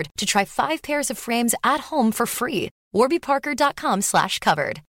warbyparker.com/covered to try 5 pairs of frames at home for free.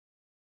 warbyparker.com/covered.